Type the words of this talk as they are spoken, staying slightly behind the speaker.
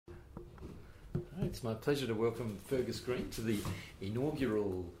It's my pleasure to welcome Fergus Green to the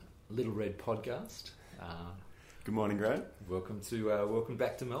inaugural Little Red podcast. Good morning, Greg. Welcome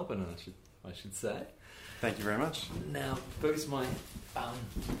back to Melbourne, I should say. Thank you very much. Now, Fergus, my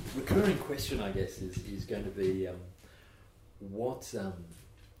recurring question, I guess, is going to be what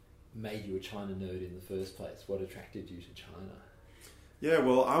made you a China nerd in the first place? What attracted you to China? Yeah,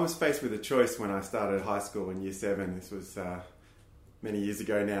 well, I was faced with a choice when I started high school in Year 7. This was many years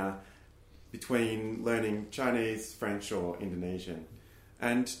ago now, between learning Chinese, French or Indonesian.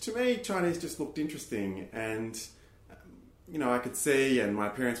 And to me, Chinese just looked interesting. And, I could see, and my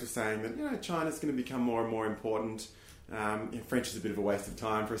parents were saying that, China's going to become more and more important. French is a bit of a waste of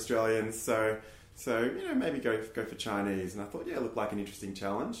time for Australians. So maybe go for Chinese. And I thought, it looked like an interesting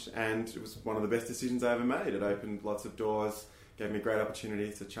challenge. And it was one of the best decisions I ever made. It opened lots of doors, gave me a great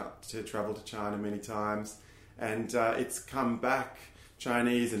opportunity to travel to China many times. And it's come back.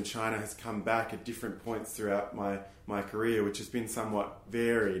 Chinese and China has come back at different points throughout my career, which has been somewhat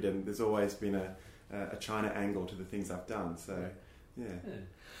varied, and there's always been a China angle to the things I've done. So, yeah.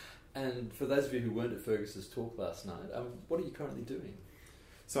 And for those of you who weren't at Fergus's talk last night, what are you currently doing?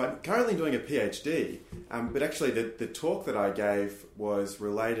 So I'm currently doing a PhD, but actually the talk that I gave was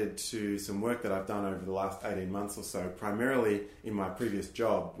related to some work that I've done over the last 18 months or so, primarily in my previous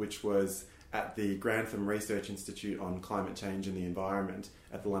job, which was at the Grantham Research Institute on Climate Change and the Environment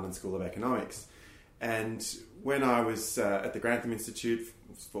at the London School of Economics. And when I was at the Grantham Institute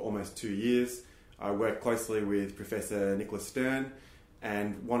for almost 2 years, I worked closely with Professor Nicholas Stern,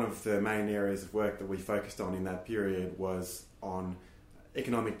 and one of the main areas of work that we focused on in that period was on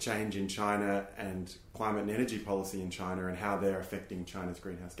economic change in China and climate and energy policy in China and how they're affecting China's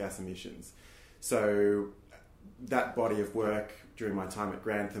greenhouse gas emissions. So that body of work during my time at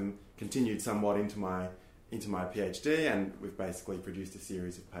Grantham continued somewhat into my PhD, and we've basically produced a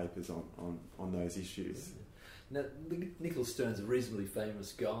series of papers on those issues. Now, Nicholas Stern's a reasonably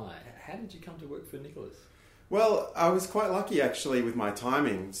famous guy. How did you come to work for Nicholas? Well, I was quite lucky actually with my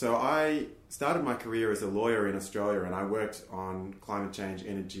timing. So I started my career as a lawyer in Australia, and I worked on climate change,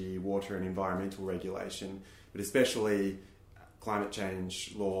 energy, water and environmental regulation, but especially climate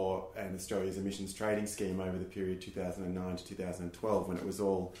change law and Australia's emissions trading scheme over the period 2009 to 2012, when it was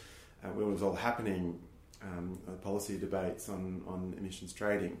all happening, policy debates on emissions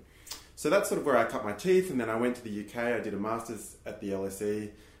trading. So that's sort of where I cut my teeth, and then I went to the UK. I did a master's at the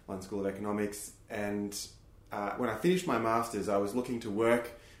LSE, London School of Economics, and when I finished my master's, I was looking to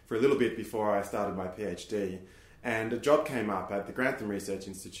work for a little bit before I started my PhD, and a job came up at the Grantham Research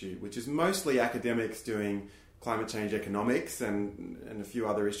Institute, which is mostly academics doing climate change economics and a few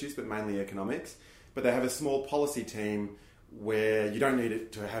other issues, but mainly economics. But they have a small policy team where you don't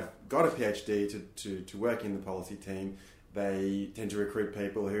need to have got a PhD to work in the policy team. They tend to recruit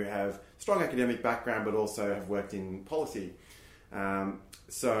people who have strong academic background but also have worked in policy.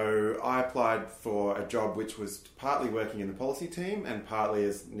 So I applied for a job which was partly working in the policy team and partly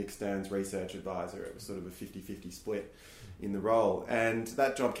as Nick Stern's research advisor. It was sort of a 50-50 split in the role. And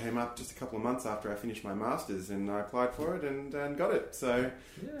that job came up just a couple of months after I finished my master's, and I applied for it and got it. So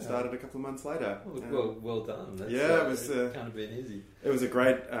started a couple of months later. Well done. That's, it was can't have been easy. It was a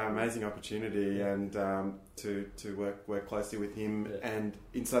great, amazing opportunity, and to work closely with him, and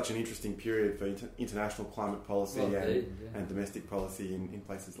in such an interesting period for international climate policy and domestic policy in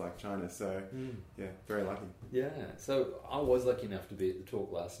places like China. So very lucky. Yeah. So I was lucky enough to be at the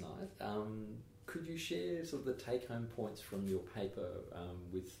talk last night. Could you share sort of the take-home points from your paper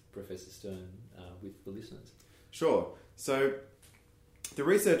with Professor Stern with the listeners? Sure. So the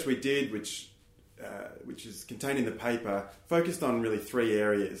research we did, which is contained in the paper, focused on really three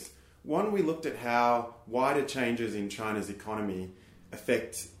areas. One, we looked at how wider changes in China's economy have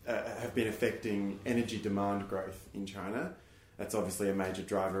been affecting energy demand growth in China. That's obviously a major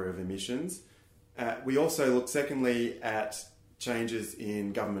driver of emissions. We also looked, secondly, at changes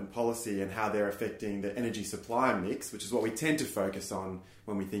in government policy and how they're affecting the energy supply mix, which is what we tend to focus on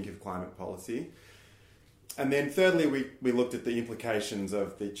when we think of climate policy. And then thirdly, we looked at the implications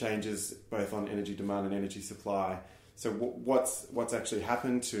of the changes both on energy demand and energy supply. So what's actually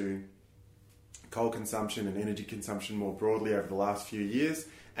happened to coal consumption and energy consumption more broadly over the last few years,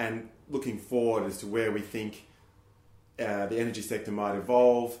 and looking forward as to where we think the energy sector might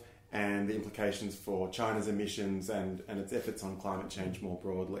evolve, and the implications for China's emissions and its efforts on climate change more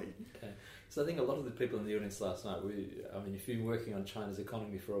broadly. Okay. So I think a lot of the people in the audience last night, if you've been working on China's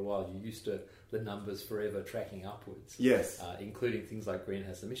economy for a while, you're used to the numbers forever tracking upwards. Yes. Including things like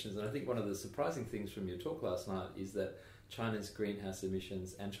greenhouse emissions. And I think one of the surprising things from your talk last night is that China's greenhouse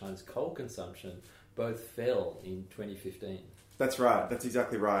emissions and China's coal consumption both fell in 2015. That's right. That's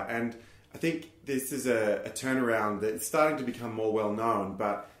exactly right. And I think this is a turnaround that's starting to become more well known,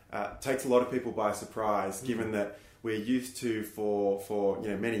 but takes a lot of people by surprise, given that we're used to for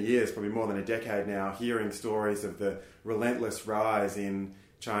many years, probably more than a decade now, hearing stories of the relentless rise in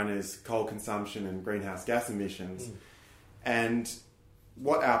China's coal consumption and greenhouse gas emissions. And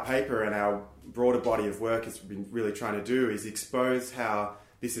what our paper and our broader body of work has been really trying to do is expose how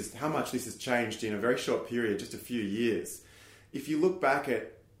much this has changed in a very short period, just a few years. If you look back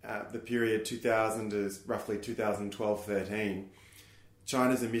at the period 2000 to roughly 2012-13,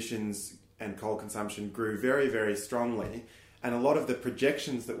 China's emissions and coal consumption grew very, very strongly, and a lot of the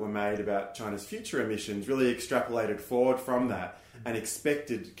projections that were made about China's future emissions really extrapolated forward from that and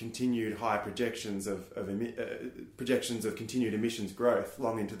expected continued high projections of continued emissions growth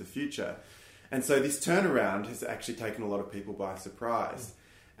long into the future. And so this turnaround has actually taken a lot of people by surprise.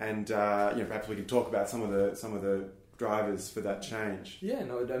 And perhaps we can talk about some of the drivers for that change. Yeah,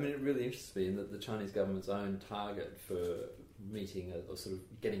 no, I mean, it really interests me in that the Chinese government's own target for meeting or sort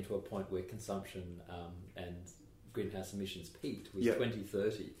of getting to a point where consumption and greenhouse emissions peaked was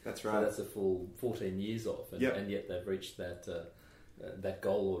 2030. That's right. So that's a full 14 years off, and yet they've reached that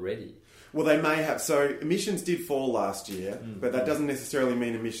goal already. Well, they may have. So emissions did fall last year, but that doesn't necessarily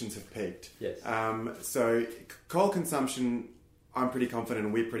mean emissions have peaked. Yes. So coal consumption, I'm pretty confident,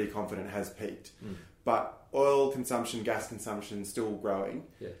 and we're pretty confident, has peaked. But oil consumption, gas consumption, still growing.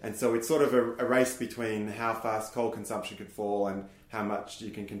 Yes. And so it's sort of a race between how fast coal consumption could fall and how much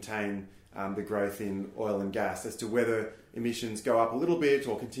you can contain the growth in oil and gas as to whether emissions go up a little bit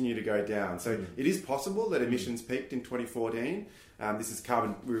or continue to go down. So it is possible that emissions peaked in 2014. This is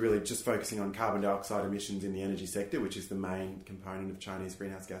carbon. We're really just focusing on carbon dioxide emissions in the energy sector, which is the main component of Chinese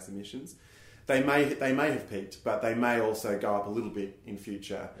greenhouse gas emissions. They may have peaked, but they may also go up a little bit in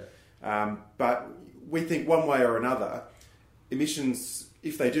future. Yeah. But we think one way or another, emissions,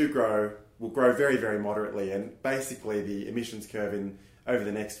 if they do grow, will grow very, very moderately, and basically the emissions curve over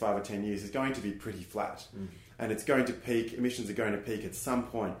the next 5 or 10 years is going to be pretty flat. And it's going to peak, emissions are going to peak at some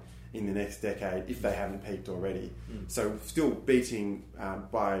point in the next decade, if they haven't peaked already. So still beating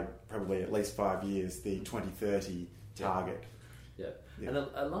by probably at least 5 years the 2030 target. Yeah. And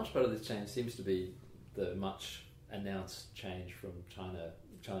a large part of this change seems to be the much announced change from China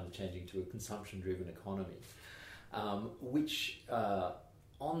changing to a consumption-driven economy, which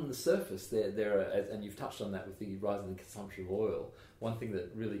on the surface there are, and you've touched on that with the rise in the consumption of oil. One thing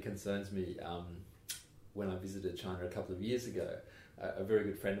that really concerns me when I visited China a couple of years ago, a very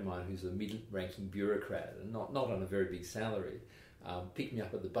good friend of mine who's a mid-ranking bureaucrat and not on a very big salary, picked me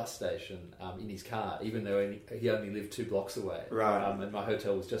up at the bus station in his car, even though he only lived 2 blocks away. Right. And my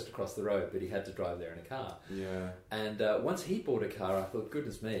hotel was just across the road, but he had to drive there in a car. Yeah. And once he bought a car, I thought,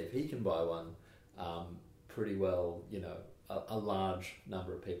 goodness me, if he can buy one, pretty well, a large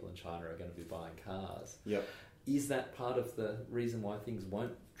number of people in China are going to be buying cars. Yep. Is that part of the reason why things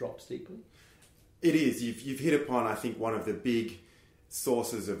won't drop steeply? It is. You've hit upon, I think, one of the big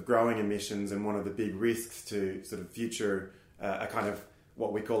sources of growing emissions and one of the big risks to sort of future a kind of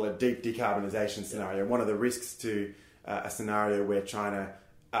what we call a deep decarbonisation scenario. One of the risks to a scenario where China,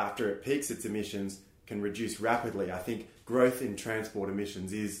 after it peaks its emissions, can reduce rapidly. I think growth in transport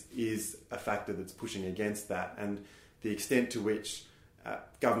emissions is a factor that's pushing against that, and the extent to which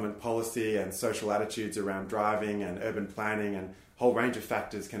government policy and social attitudes around driving and urban planning and a whole range of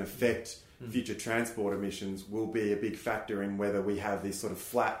factors can affect future transport emissions will be a big factor in whether we have this sort of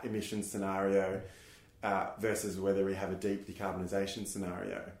flat emissions scenario versus whether we have a deep decarbonisation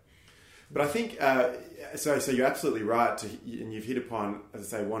scenario. But I think so you're absolutely right, and you've hit upon,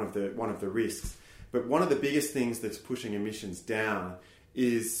 as I say, one of the risks. But one of the biggest things that's pushing emissions down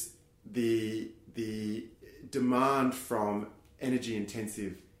is the demand from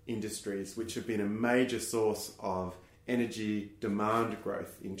energy-intensive industries, which have been a major source of energy demand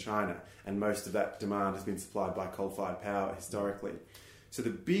growth in China, and most of that demand has been supplied by coal-fired power historically. So the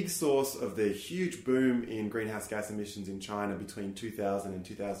big source of the huge boom in greenhouse gas emissions in China between 2000 and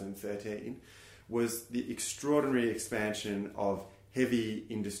 2013 was the extraordinary expansion of heavy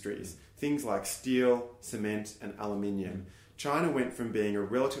industries, things like steel, cement and aluminium. China went from being a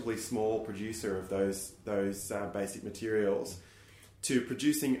relatively small producer of those basic materials to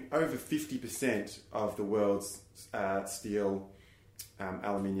producing over 50% of the world's steel,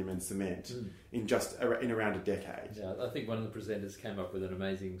 aluminium and cement in around a decade. Yeah, I think one of the presenters came up with an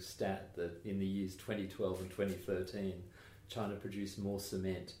amazing stat that in the years 2012 and 2013, China produced more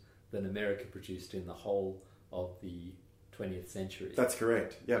cement than America produced in the whole of the 20th century. That's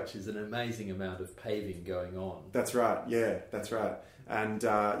correct. Yeah, which is an amazing amount of paving going on. That's right. Yeah, that's right. And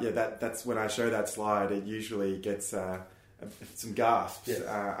that's when I show that slide, it usually gets a some gasps, Yes.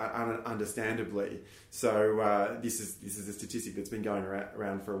 understandably. So this is a statistic that's been going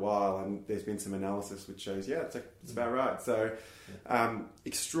around for a while, and there's been some analysis which shows, it's about right. So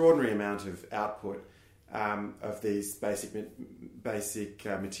extraordinary amount of output of these basic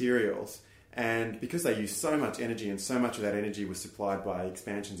materials. And because they use so much energy, and so much of that energy was supplied by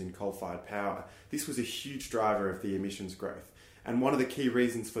expansions in coal-fired power, this was a huge driver of the emissions growth. And one of the key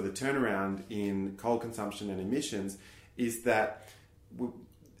reasons for the turnaround in coal consumption and emissions is that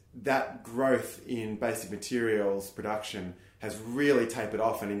that growth in basic materials production has really tapered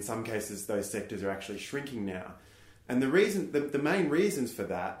off, and in some cases those sectors are actually shrinking now. And the main reasons for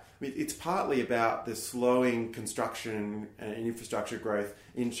that, it's partly about the slowing construction and infrastructure growth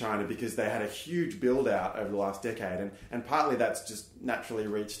in China because they had a huge build out over the last decade, and partly that's just naturally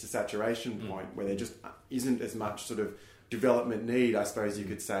reached a saturation point where there just isn't as much sort of development need, I suppose you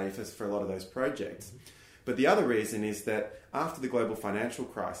could say, for a lot of those projects. But the other reason is that after the global financial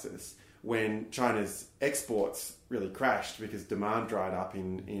crisis, when China's exports really crashed because demand dried up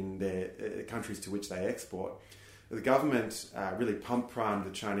in their countries to which they export, the government really pump-primed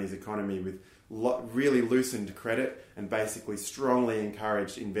the Chinese economy with really loosened credit and basically strongly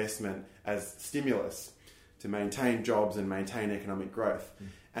encouraged investment as stimulus to maintain jobs and maintain economic growth.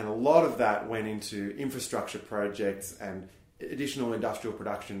 And a lot of that went into infrastructure projects and additional industrial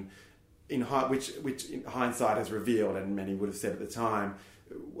production, which in hindsight has revealed, and many would have said at the time,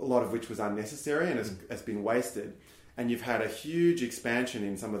 a lot of which was unnecessary and has been wasted. And you've had a huge expansion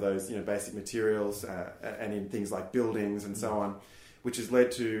in some of those basic materials and in things like buildings and so on, which has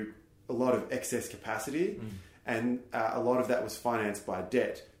led to a lot of excess capacity, and a lot of that was financed by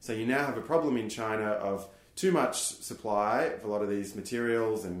debt. So you now have a problem in China of too much supply of a lot of these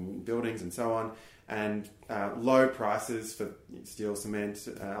materials and buildings and so on, and low prices for steel, cement,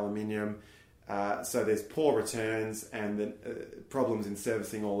 aluminium. So there's poor returns and the problems in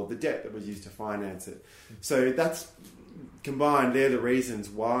servicing all of the debt that was used to finance it. So that's combined. They're the reasons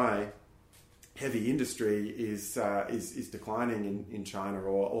why heavy industry is declining in China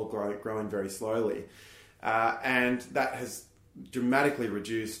or growing very slowly, and that has dramatically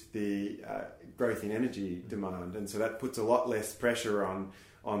reduced the growth in energy demand, and so that puts a lot less pressure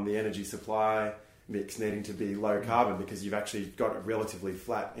on the energy supply mix needing to be low carbon because you've actually got a relatively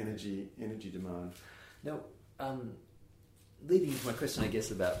flat energy demand. Now, leading into my question, I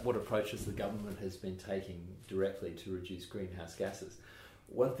guess, about what approaches the government has been taking directly to reduce greenhouse gases.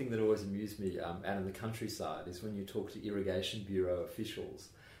 One thing that always amused me out in the countryside is when you talk to Irrigation Bureau officials,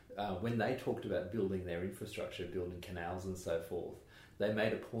 when they talked about building their infrastructure, building canals and so forth, they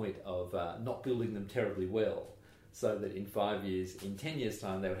made a point of not building them terribly well, so that in 5 years, in 10 years'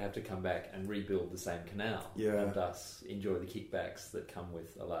 time, they would have to come back and rebuild the same canal, and thus enjoy the kickbacks that come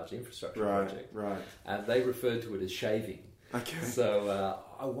with a large infrastructure project. Right. And they referred to it as shaving. Okay. So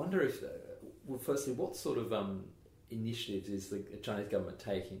I wonder if, firstly, what sort of initiatives is the Chinese government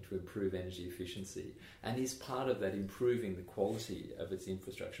taking to improve energy efficiency, and is part of that improving the quality of its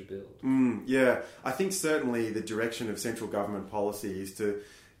infrastructure build? I think certainly the direction of central government policy is to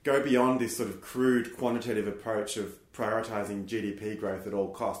go beyond this sort of crude quantitative approach of prioritising GDP growth at all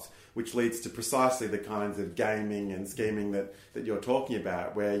costs, which leads to precisely the kinds of gaming and scheming that you're talking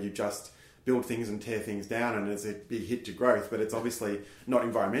about, where you just build things and tear things down and it's a big hit to growth, but it's obviously not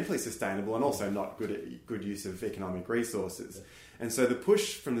environmentally sustainable and also not good use of economic resources. And so the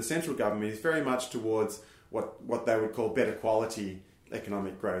push from the central government is very much towards what they would call better quality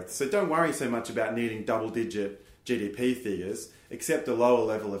economic growth. So don't worry so much about needing double-digit GDP figures, accept a lower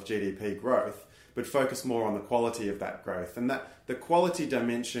level of GDP growth, but focus more on the quality of that growth. And that the quality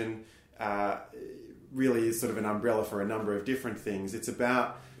dimension really is sort of an umbrella for a number of different things. It's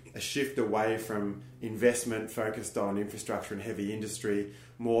about a shift away from investment focused on infrastructure and heavy industry,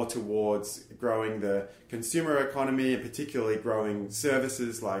 more towards growing the consumer economy, and particularly growing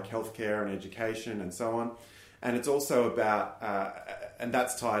services like healthcare and education and so on. And it's also about, and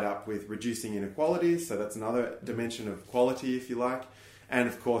that's tied up with reducing inequalities, so that's another dimension of quality, if you like. And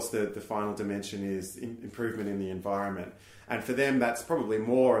of course, the final dimension is improvement in the environment. And for them, that's probably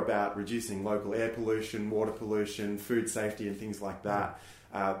more about reducing local air pollution, water pollution, food safety and things like that.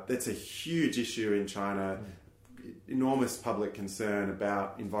 That's a huge issue in China, enormous public concern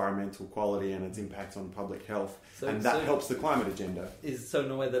about environmental quality and its impact on public health, and that helps the climate agenda. So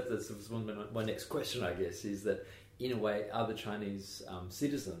in a way, that's my next question, I guess, is that in a way, are the Chinese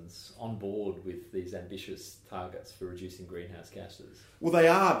citizens on board with these ambitious targets for reducing greenhouse gases? Well, they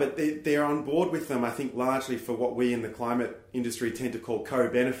are, but they're on board with them, I think, largely for what we in the climate industry tend to call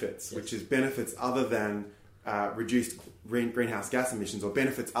co-benefits, which is benefits other than reduced greenhouse gas emissions or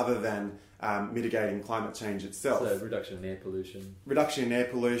benefits other than mitigating climate change itself. So reduction in air pollution. Reduction in air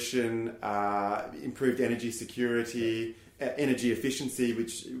pollution, improved energy security, energy efficiency,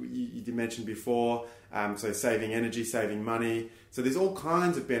 which you did mention before, so saving energy, saving money. So there's all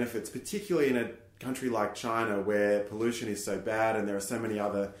kinds of benefits, particularly in a country like China where pollution is so bad and there are so many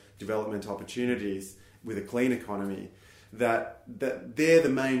other development opportunities with a clean economy, that they're the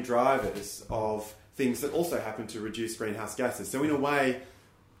main drivers of things that also happen to reduce greenhouse gases. So in a way,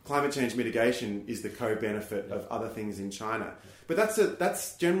 climate change mitigation is the co-benefit of other things in China. But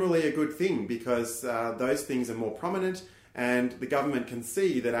that's generally a good thing because those things are more prominent and the government can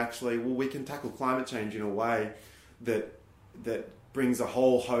see that actually, well, we can tackle climate change in a way that brings a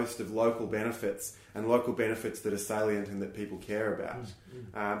whole host of local benefits and local benefits that are salient and that people care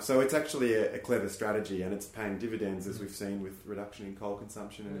about. So it's actually a clever strategy and it's paying dividends, as we've seen with reduction in coal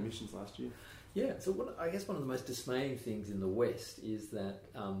consumption and emissions last year. Yeah, so I guess one of the most dismaying things in the West is that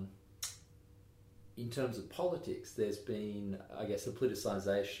in terms of politics, there's been, I guess, a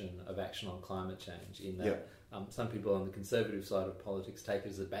politicisation of action on climate change in that some people on the conservative side of politics take it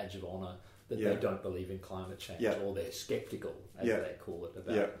as a badge of honour that they don't believe in climate change or they're sceptical, as they call it,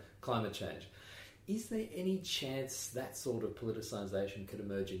 about climate change. Is there any chance that sort of politicisation could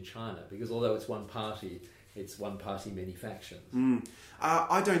emerge in China? Because although it's one party, many factions.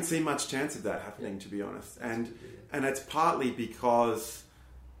 I don't see much chance of that happening, to be honest. And it's partly because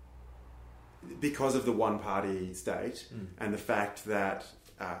of the one-party state and the fact that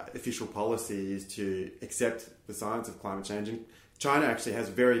official policy is to accept the science of climate change. And China actually has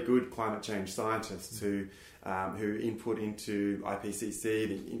very good climate change scientists who input into IPCC,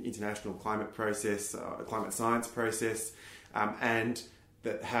 the International Climate Process, Climate Science Process, and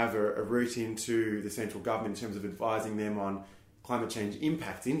that have a route into the central government in terms of advising them on climate change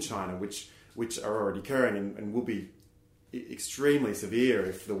impacts in China, which are already occurring and will be extremely severe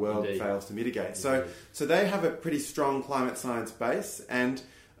if the world fails to mitigate. So they have a pretty strong climate science base, and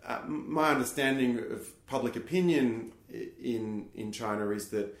my understanding of public opinion in China is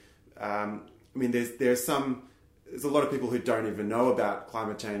that there's a lot of people who don't even know about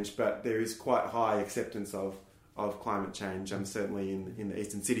climate change, but there is quite high acceptance of climate change, certainly in the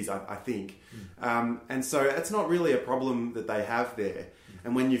eastern cities, I think. And so it's not really a problem that they have there.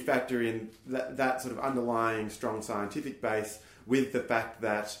 And when you factor in that sort of underlying strong scientific base with the fact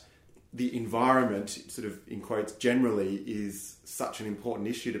that the environment, sort of in quotes, generally is such an important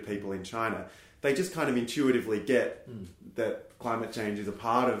issue to people in China, they just kind of intuitively get that climate change is a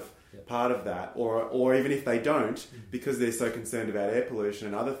part of that, or even if they don't, because they're so concerned about air pollution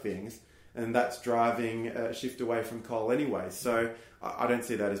and other things, and that's driving a shift away from coal anyway. So I don't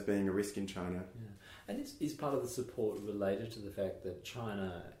see that as being a risk in China. Yeah. And is part of the support related to the fact that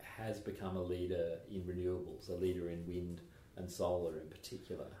China has become a leader in renewables, a leader in wind and solar in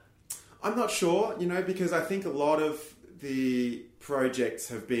particular? I'm not sure, because I think a lot of the projects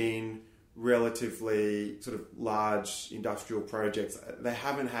have been relatively sort of large industrial projects. They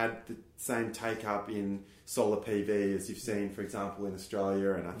haven't had the same take-up in solar PV as you've seen, for example, in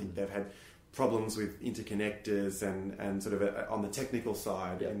Australia, and I think they've had problems with interconnectors and sort of on the technical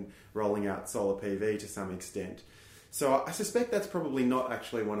side in rolling out solar PV to some extent. So I suspect that's probably not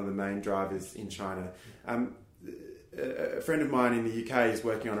actually one of the main drivers in China. A friend of mine in the UK is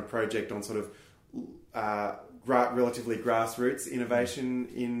working on a project on sort of relatively grassroots innovation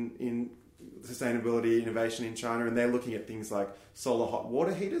in sustainability innovation in China, and they're looking at things like solar hot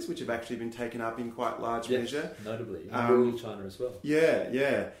water heaters, which have actually been taken up in quite large measure. Notably in rural China as well.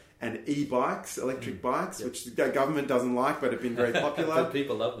 Yeah. And e-bikes, electric bikes, which the government doesn't like, but have been very popular. But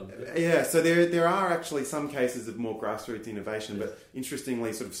people love them. Yeah, so there are actually some cases of more grassroots innovation, but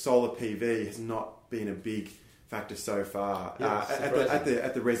interestingly, sort of solar PV has not been a big factor so far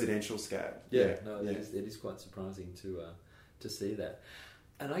at the residential scale. It is quite surprising to see that.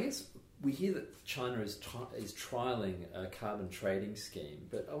 And I guess we hear that China is trialling a carbon trading scheme,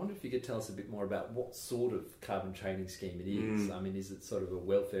 but I wonder if you could tell us a bit more about what sort of carbon trading scheme it is. I mean, is it sort of a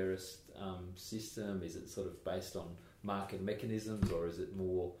welfarist system? Is it sort of based on market mechanisms, or is it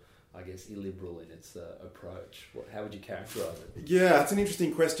more, I guess, illiberal in its approach? How would you characterise it? Yeah, it's an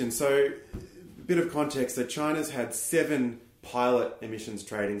interesting question. So, a bit of context. So, China's had 7 pilot emissions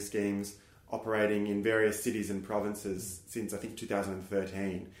trading schemes operating in various cities and provinces since, I think,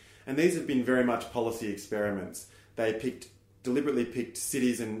 2013. And these have been very much policy experiments. They deliberately picked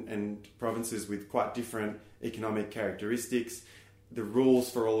cities and provinces with quite different economic characteristics. The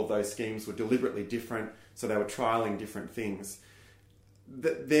rules for all of those schemes were deliberately different, so they were trialling different things.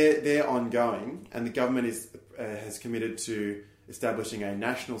 They're ongoing, and the government has committed to establishing a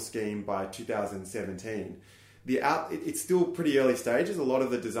national scheme by 2017. it's still pretty early stages. A lot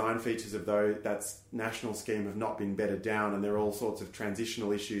of the design features of that national scheme have not been bedded down, and there are all sorts of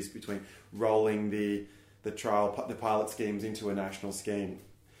transitional issues between rolling the pilot schemes into a national scheme.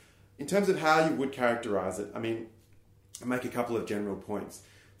 In terms of how you would characterise it, I mean, I make a couple of general points.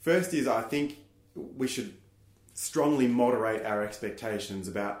 First is, I think we should strongly moderate our expectations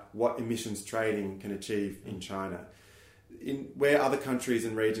about what emissions trading can achieve in China. Where other countries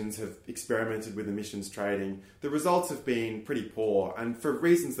and regions have experimented with emissions trading, the results have been pretty poor, and for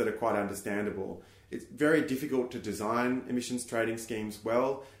reasons that are quite understandable. It's very difficult to design emissions trading schemes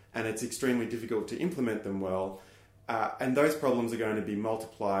well, and it's extremely difficult to implement them well. And those problems are going to be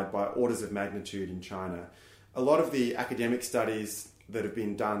multiplied by orders of magnitude in China. A lot of the academic studies that have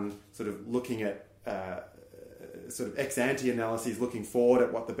been done sort of looking at sort of ex-ante analyses, looking forward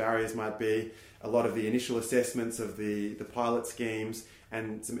at what the barriers might be, a lot of the initial assessments of the pilot schemes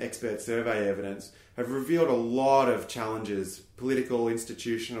and some expert survey evidence have revealed a lot of challenges, political,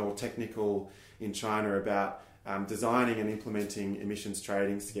 institutional, technical, in China about designing and implementing emissions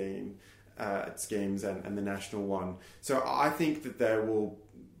trading schemes and the national one. So I think that they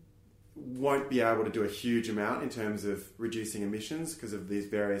won't be able to do a huge amount in terms of reducing emissions because of these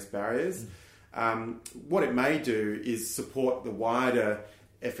various barriers. What it may do is support the wider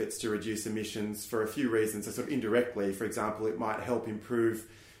efforts to reduce emissions for a few reasons. So sort of indirectly, for example, it might help improve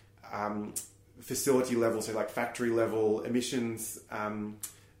facility level, so like factory level emissions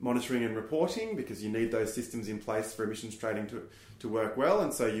monitoring and reporting, because you need those systems in place for emissions trading to work well.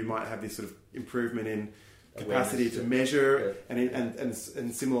 And so you might have this sort of improvement in capacity to measure, and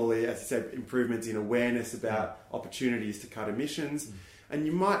similarly, as you said, improvements in awareness about opportunities to cut emissions. And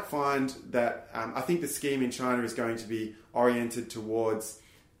you might find that I think the scheme in China is going to be oriented towards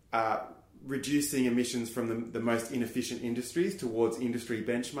reducing emissions from the most inefficient industries towards industry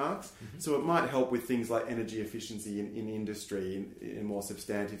benchmarks. So it might help with things like energy efficiency in industry in a more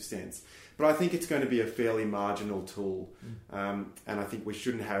substantive sense. But I think it's going to be a fairly marginal tool. And I think we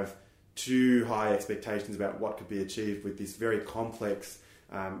shouldn't have too high expectations about what could be achieved with this very complex,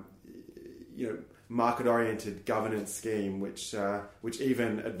 market-oriented governance scheme, which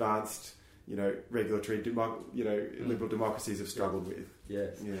even advanced, regulatory, liberal democracies have struggled with.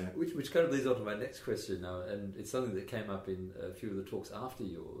 Yes. Yeah. Which kind of leads on to my next question now, and it's something that came up in a few of the talks after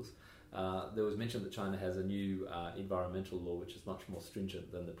yours. There was mention that China has a new environmental law which is much more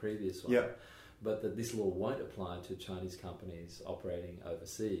stringent than the previous one. Yep. But that this law won't apply to Chinese companies operating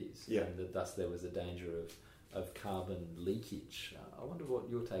overseas, and that thus there was a danger of carbon leakage. I wonder what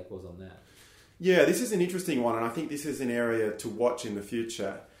your take was on that. Yeah, this is an interesting one, and I think this is an area to watch in the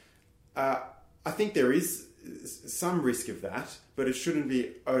future. I think there is some risk of that, but it shouldn't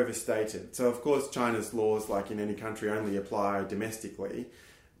be overstated. So, of course, China's laws, like in any country, only apply domestically,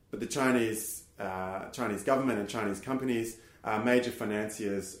 but the Chinese government and Chinese companies are major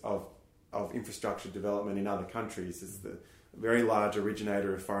financiers of infrastructure development in other countries. It's the very large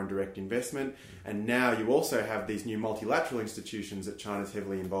originator of foreign direct investment, and now you also have these new multilateral institutions that China's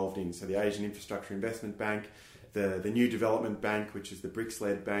heavily involved in. So the Asian Infrastructure Investment Bank, the New Development Bank, which is the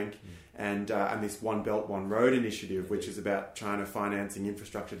BRICS-led bank, and this One Belt, One Road initiative, which is about China financing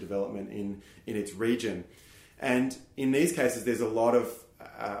infrastructure development in its region. And in these cases, there's a lot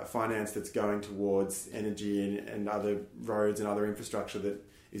of finance that's going towards energy and other roads and other infrastructure that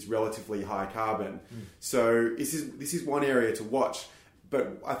is relatively high carbon. So this is one area to watch.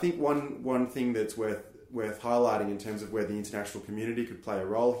 But I think one thing that's worth highlighting in terms of where the international community could play a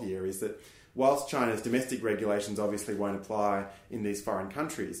role here is that whilst China's domestic regulations obviously won't apply in these foreign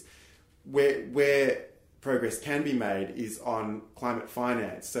countries, where progress can be made is on climate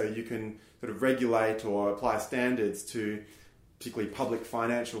finance. So you can sort of regulate or apply standards to particularly public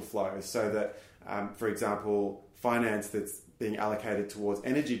financial flows so that, for example, finance that's being allocated towards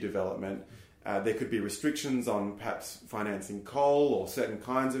energy development, there could be restrictions on perhaps financing coal or certain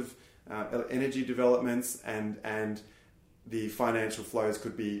kinds of energy developments, and the financial flows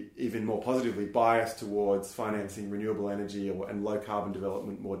could be even more positively biased towards financing renewable energy and low carbon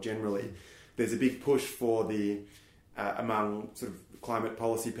development more generally. There's a big push for among sort of climate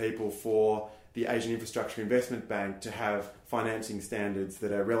policy people for the Asian Infrastructure Investment Bank to have financing standards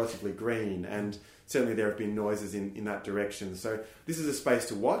that are relatively green, and certainly there have been noises in that direction. So this is a space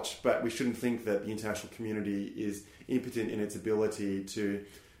to watch, but we shouldn't think that the international community is impotent in its ability to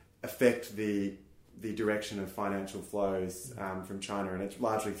affect the direction of financial flows from China, and it's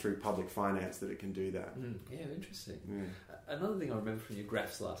largely through public finance that it can do that. Yeah, interesting. Another thing I remember from your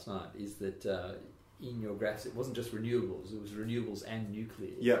graphs last night is that in your graphs, it wasn't just renewables, it was renewables and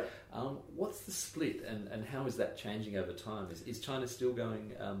nuclear. Yeah. What's the split and how is that changing over time? Is China still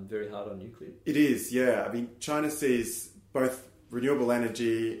going very hard on nuclear? It is, yeah. I mean, China sees both renewable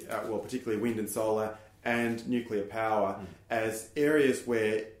energy, particularly wind and solar, and nuclear power as areas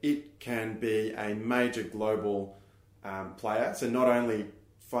where it can be a major global player. So not only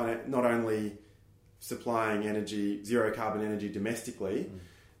supplying energy, zero carbon energy domestically,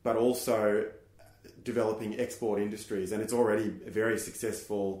 but also developing export industries. And it's already a very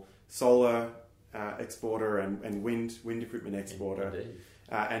successful solar exporter and wind equipment exporter.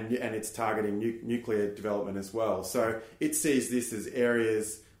 And it's targeting nuclear development as well. So it sees this as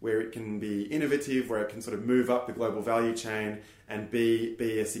areas where it can be innovative, where it can sort of move up the global value chain and be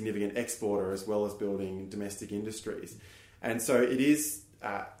a significant exporter as well as building domestic industries. And so it is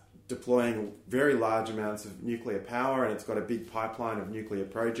deploying very large amounts of nuclear power, and it's got a big pipeline of nuclear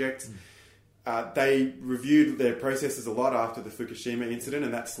projects. They reviewed their processes a lot after the Fukushima incident,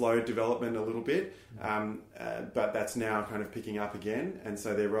 and that slowed development a little bit, but that's now kind of picking up again, and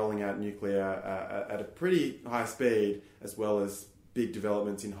so they're rolling out nuclear at a pretty high speed, as well as big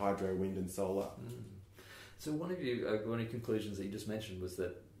developments in hydro, wind and solar. So one of your conclusions that you just mentioned was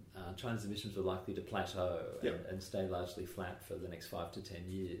that China's emissions were likely to plateau and stay largely flat for the next 5 to 10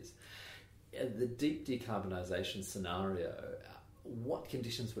 years. The deep decarbonisation scenario, what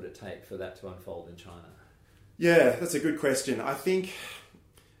conditions would it take for that to unfold in China? Yeah, that's a good question. I think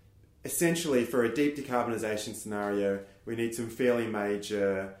essentially for a deep decarbonisation scenario, we need some fairly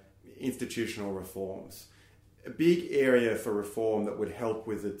major institutional reforms. A big area for reform that would help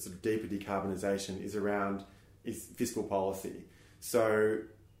with its sort of deeper decarbonisation is fiscal policy. So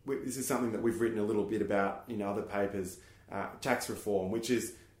this is something that we've written a little bit about in other papers, tax reform, which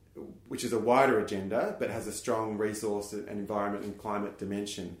is a wider agenda but has a strong resource and environment and climate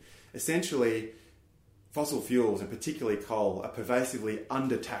dimension. Essentially, fossil fuels, and particularly coal, are pervasively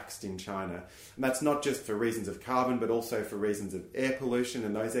undertaxed in China. And that's not just for reasons of carbon, but also for reasons of air pollution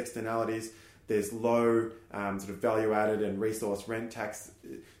and those externalities. There's low sort of value-added and resource rent tax.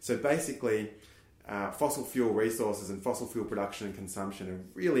 So basically, fossil fuel resources and fossil fuel production and consumption are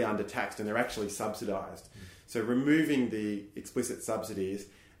really undertaxed, and they're actually subsidised. So removing the explicit subsidies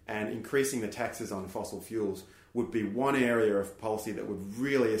and increasing the taxes on fossil fuels would be one area of policy that would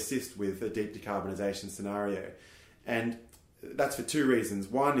really assist with a deep decarbonisation scenario. And that's for two reasons.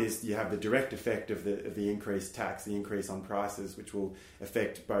 One is you have the direct effect of the increased tax, the increase on prices, which will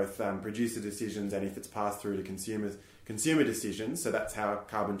affect both producer decisions and, if it's passed through to consumer decisions. So that's how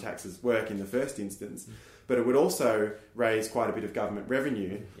carbon taxes work in the first instance. But it would also raise quite a bit of government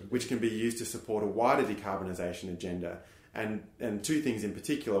revenue, which can be used to support a wider decarbonisation agenda. And two things in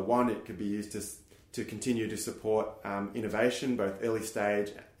particular. One, it could be used to continue to support innovation, both early stage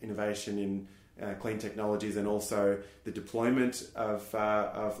innovation in clean technologies, and also the deployment of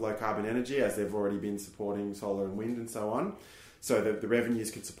low carbon energy, as they've already been supporting solar and wind and so on. So that the revenues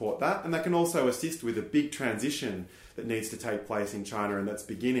could support that, and that can also assist with a big transition that needs to take place in China, and that's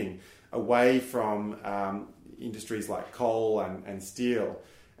beginning away from industries like coal and steel.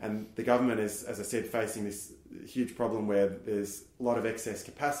 And the government is, as I said, facing this huge problem where there's a lot of excess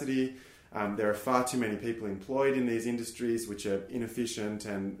capacity. There are far too many people employed in these industries, which are inefficient,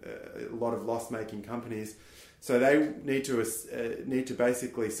 and a lot of loss-making companies. So they need to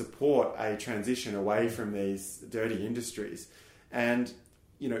basically support a transition away from these dirty industries. And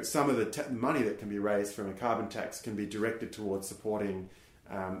some of the money that can be raised from a carbon tax can be directed towards supporting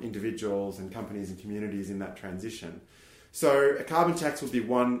individuals and companies and communities in that transition. So a carbon tax would be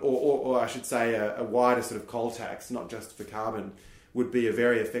one, or I should say a wider sort of coal tax, not just for carbon, would be a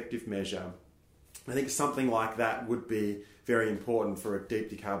very effective measure. I think something like that would be very important for a deep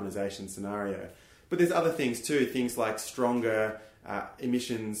decarbonisation scenario. But there's other things too, things like stronger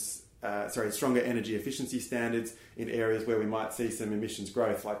stronger energy efficiency standards in areas where we might see some emissions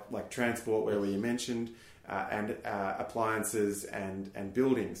growth, like transport, where we mentioned, and appliances and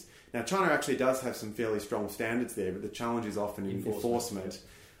buildings. Now, China actually does have some fairly strong standards there, but the challenge is often in enforcement.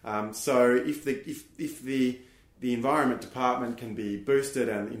 So if the Environment Department can be boosted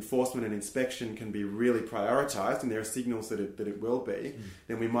and enforcement and inspection can be really prioritised, and there are signals that it will be,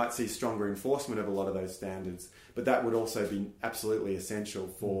 then we might see stronger enforcement of a lot of those standards. But that would also be absolutely essential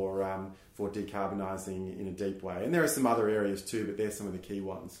for decarbonising in a deep way. And there are some other areas too, but they're some of the key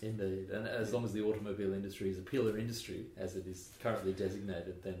ones. Indeed. And as long as the automobile industry is a pillar industry, as it is currently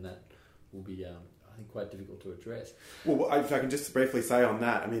designated, then that will be I think quite difficult to address. Well, if I can just briefly say on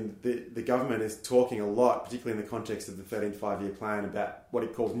that, I mean, the government is talking a lot, particularly in the context of the 13th Five-Year Plan, about what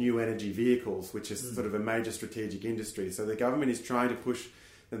it calls new energy vehicles, which is sort of a major strategic industry. So the government is trying to push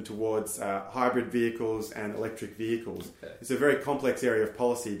them towards hybrid vehicles and electric vehicles. Okay. It's a very complex area of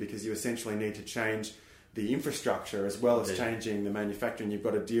policy because you essentially need to change the infrastructure as well as changing the manufacturing. You've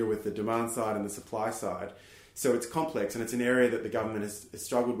got to deal with the demand side and the supply side. So it's complex, and it's an area that the government has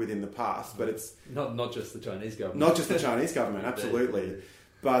struggled with in the past, but it's... Not just the Chinese government. Not just the Chinese government, absolutely.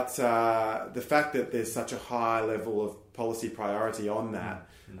 But the fact that there's such a high level of policy priority on that,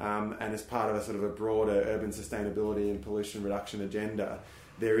 and as part of a sort of a broader urban sustainability and pollution reduction agenda,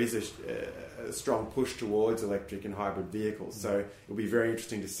 there is a strong push towards electric and hybrid vehicles. So it'll be very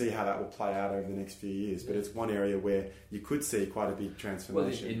interesting to see how that will play out over the next few years. But it's one area where you could see quite a big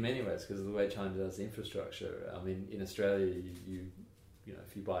transformation. Well, in many ways, because of the way China does infrastructure. I mean, in Australia, you know,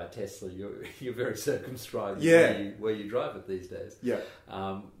 if you buy a Tesla, you're very circumscribed where you drive it these days. Yeah.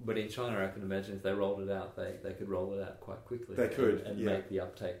 But in China, I can imagine if they rolled it out, they could roll it out quite quickly. They could, and make the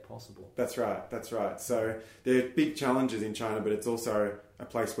uptake possible. That's right. So there are big challenges in China, but it's also a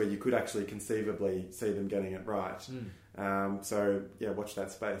place where you could actually conceivably see them getting it right. So watch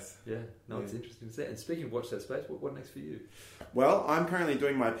that space. It's interesting to see. And speaking of watch that space, what next for you? Well, I'm currently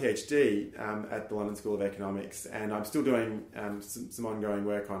doing my PhD at the London School of Economics, and I'm still doing some ongoing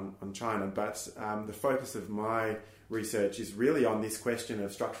work on China, but the focus of my research is really on this question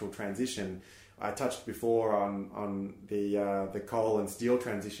of structural transition. I touched before on the coal and steel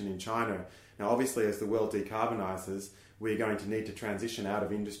transition in China. Now, obviously, as the world decarbonises, we're going to need to transition out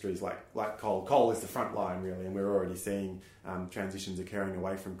of industries like coal. Coal is the front line, really, and we're already seeing transitions occurring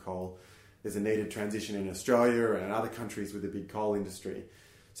away from coal. There's a needed transition in Australia and in other countries with a big coal industry.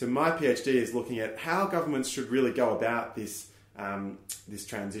 So my PhD is looking at how governments should really go about this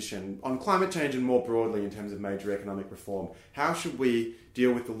transition on climate change and more broadly in terms of major economic reform. How should we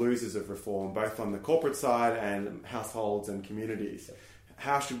deal with the losers of reform, both on the corporate side and households and communities?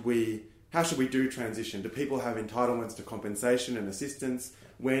 How should we do transition? Do people have entitlements to compensation and assistance?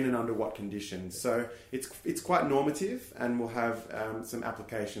 When and under what conditions? So it's quite normative, and we'll have some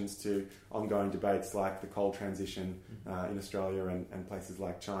applications to ongoing debates like the coal transition in Australia and places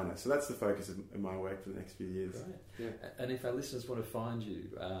like China. So that's the focus of my work for the next few years. Right. Yeah. And if our listeners want to find you,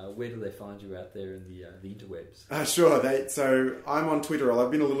 where do they find you out there in the interwebs? Sure. So I'm on Twitter.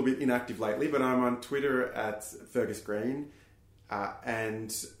 I've been a little bit inactive lately, but I'm on Twitter at Fergus Green.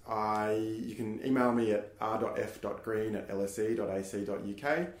 And you can email me at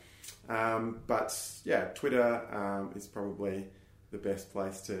r.f.green@lse.ac.uk. But Twitter is probably the best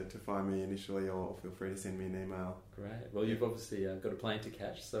place to find me initially, or feel free to send me an email. Great. Well, you've obviously got a plane to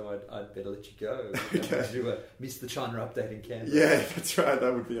catch, so I'd better let you go. Okay. You missed the China update in Canberra. Yeah, that's right.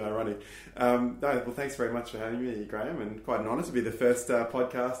 That would be ironic. Well, thanks very much for having me, Graham, and quite an honour to be the first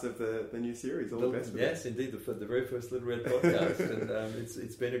podcast of the new series. All the best with Yes, indeed, the very first Little Red podcast, and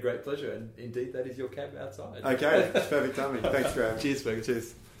it's been a great pleasure, and indeed that is your cab outside. Okay, perfect timing. Thanks, Graham. Cheers, Fergus.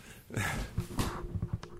 Cheers.